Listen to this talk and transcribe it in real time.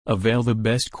Avail the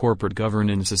best corporate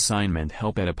governance assignment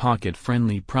help at a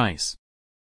pocket-friendly price.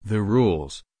 The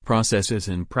rules, processes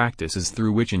and practices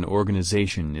through which an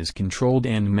organization is controlled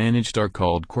and managed are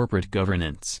called corporate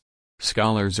governance.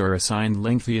 Scholars are assigned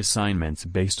lengthy assignments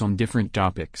based on different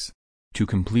topics. To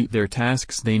complete their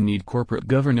tasks they need corporate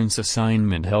governance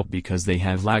assignment help because they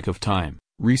have lack of time,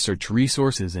 research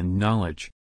resources and knowledge.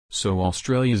 So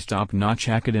Australia's top-notch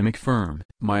academic firm,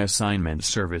 My Assignment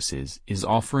Services, is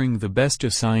offering the best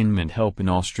assignment help in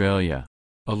Australia.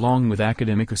 Along with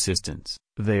academic assistance,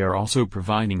 they are also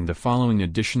providing the following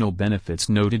additional benefits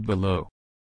noted below.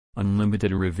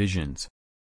 Unlimited revisions.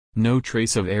 No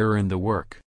trace of error in the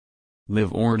work.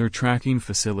 Live order tracking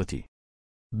facility.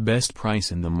 Best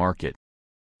price in the market.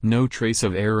 No trace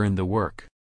of error in the work.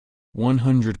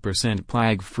 100%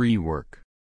 plague-free work.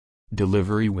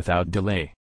 Delivery without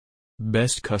delay.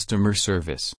 Best customer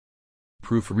service.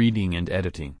 Proofreading and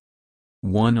editing.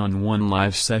 One-on-one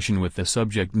live session with the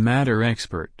subject matter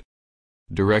expert.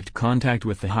 Direct contact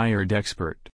with the hired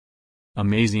expert.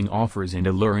 Amazing offers and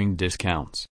alluring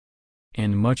discounts.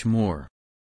 And much more.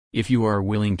 If you are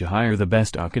willing to hire the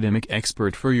best academic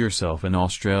expert for yourself in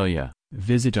Australia,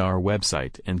 visit our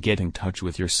website and get in touch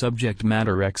with your subject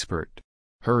matter expert.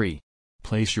 Hurry!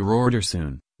 Place your order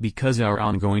soon, because our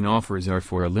ongoing offers are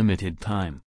for a limited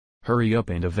time. Hurry up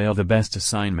and avail the best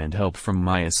assignment help from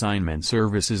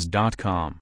myassignmentservices.com.